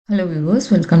Hello viewers,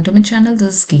 welcome to my channel.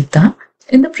 This is Geeta.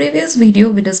 In the previous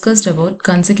video, we discussed about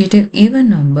consecutive even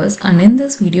numbers, and in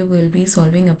this video, we will be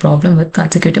solving a problem with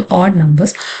consecutive odd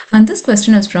numbers. And this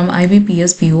question is from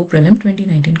IBPS PO Prelim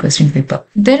 2019 question paper.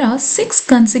 There are 6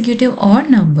 consecutive odd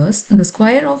numbers. The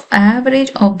square of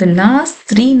average of the last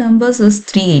 3 numbers is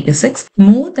 386,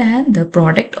 more than the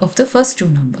product of the first 2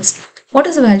 numbers. What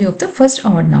is the value of the first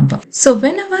odd number? So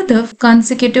whenever the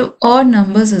consecutive odd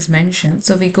numbers is mentioned,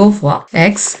 so we go for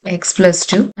x plus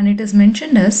 2, and it is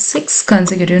mentioned as 6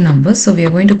 consecutive numbers. So we are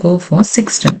going to go for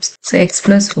 6 terms. So x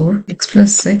plus 4, x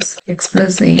plus 6, x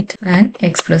plus 8 and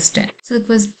x plus 10. So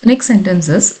the next sentence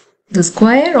is the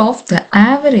square of the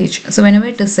average. So whenever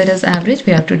it is said as average,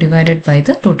 we have to divide it by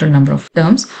the total number of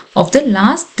terms of the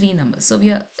last 3 numbers. So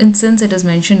since it is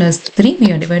mentioned as 3,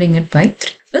 we are dividing it by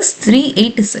 3. Plus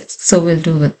 386. So we'll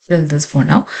do this for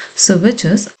now. So which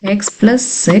is x plus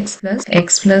 6 plus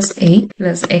x plus 8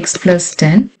 plus x plus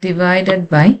 10 divided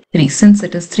by 3. Since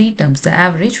it is 3 terms, the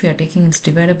average we are taking is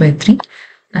divided by 3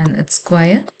 and its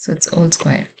square. So it's all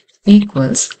square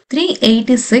equals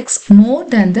 386 more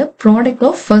than the product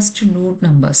of first 2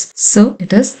 numbers. So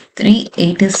it is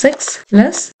 386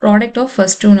 plus product of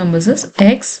first 2 numbers is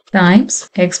x times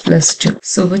x plus 2.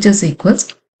 So which is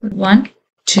equals 1,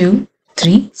 2,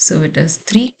 3. So it is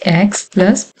 3x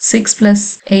plus 6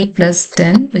 plus 8 plus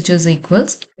 10, which is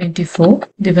equals 24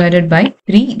 divided by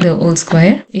 3, the whole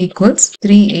square, equals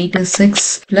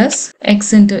 386 plus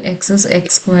x into x is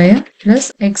x square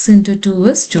plus x into 2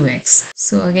 is 2x.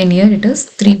 So again here it is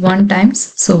 3 1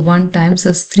 times. So 1 times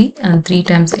is 3 and 3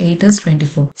 times 8 is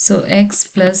 24. So x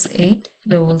plus 8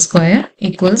 the whole square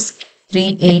equals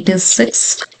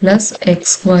 386 plus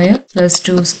x square plus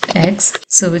 2x.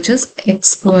 So which is x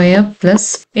square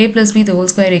plus a plus b the whole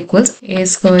square equals a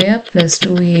square plus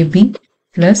 2ab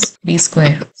plus b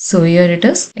square. So here it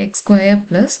is x square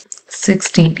plus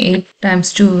 16. 8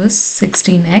 times 2 is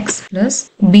 16x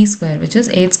plus b square, which is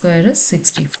 8 square is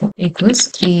 64, equals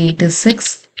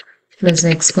 386 plus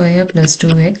x square plus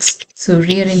 2x. So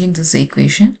rearranging this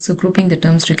equation, so grouping the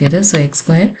terms together, so x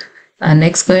square and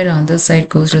x square on this side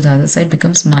goes to the other side,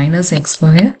 becomes minus x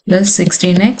square plus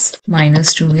 16x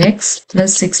minus 2x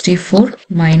plus 64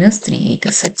 minus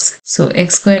 386. So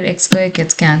x square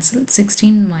gets cancelled.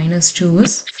 16 minus 2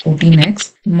 is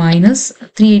 14x minus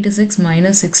 386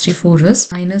 minus 64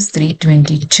 is minus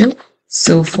 322.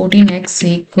 So 14x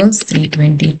equals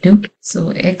 322. So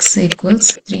x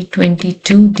equals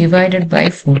 322 divided by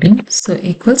 14. So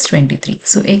equals 23.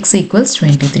 So x equals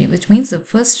 23, which means the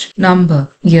first number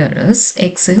here is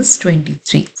x is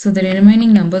 23. So the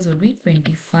remaining numbers will be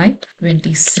 25,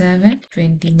 27,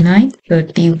 29,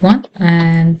 31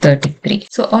 and 33.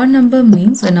 So odd number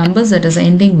means the numbers that is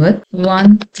ending with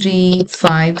 1, 3,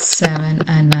 5, 7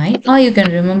 and 9. Or you can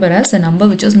remember as a number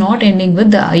which is not ending with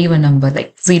the even number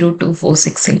like 0, 2, 4,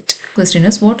 6, 8. Question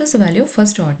is, what is the value of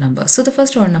first odd number? So the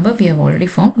first odd number we have already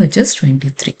found, which is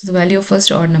 23. So the value of first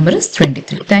odd number is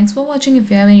 23. Thanks for watching. If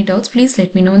you have any doubts, please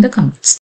let me know in the comments.